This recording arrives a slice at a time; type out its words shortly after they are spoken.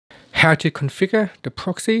how to configure the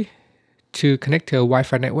proxy to connect to a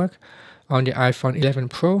Wi-Fi network on your iPhone 11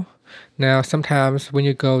 Pro. Now, sometimes when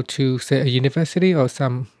you go to, say, a university or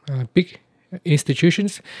some big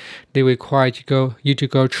institutions, they require you to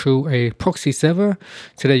go through a proxy server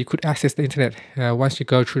so that you could access the internet. Once you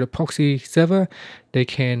go through the proxy server, they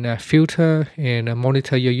can filter and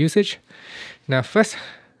monitor your usage. Now, first,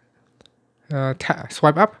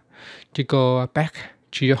 swipe up to go back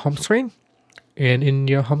to your home screen, and in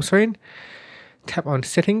your home screen, tap on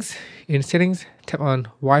settings. In settings, tap on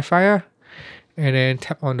Wi-Fi, and then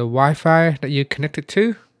tap on the Wi-Fi that you connected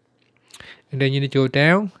to, and then you need to go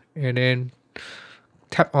down and then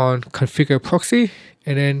tap on configure proxy,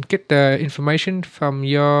 and then get the information from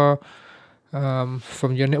your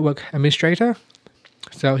network administrator.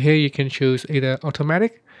 So here you can choose either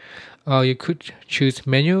automatic or you could choose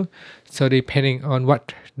manual. So depending on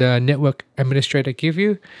what the network administrator give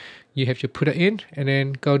you, you have to put it in, and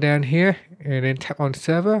then go down here and then tap on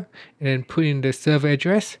server and then put in the server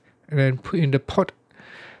address and then put in the port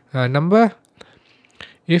number.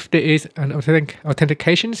 If there is an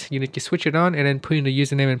authentications, you need to switch it on and then put in the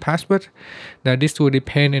username and password. Now this will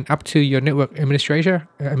depend and up to your network administrator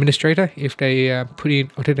if they put in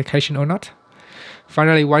authentication or not.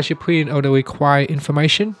 Finally, once you put in all the required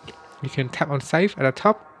information, you can tap on save at the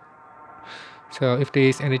top. So if there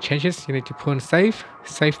is any changes, you need to put on save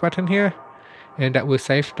button here, and that will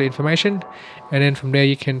save the information. And then from there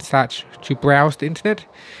you can start to browse the internet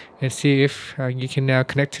and see if you can now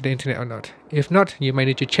connect to the internet or not. If not, you may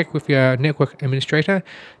need to check with your network administrator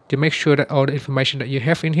to make sure that all the information that you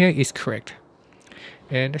have in here is correct.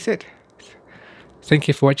 And that's it. Thank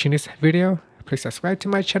you for watching this video. Please subscribe to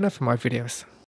my channel for more videos.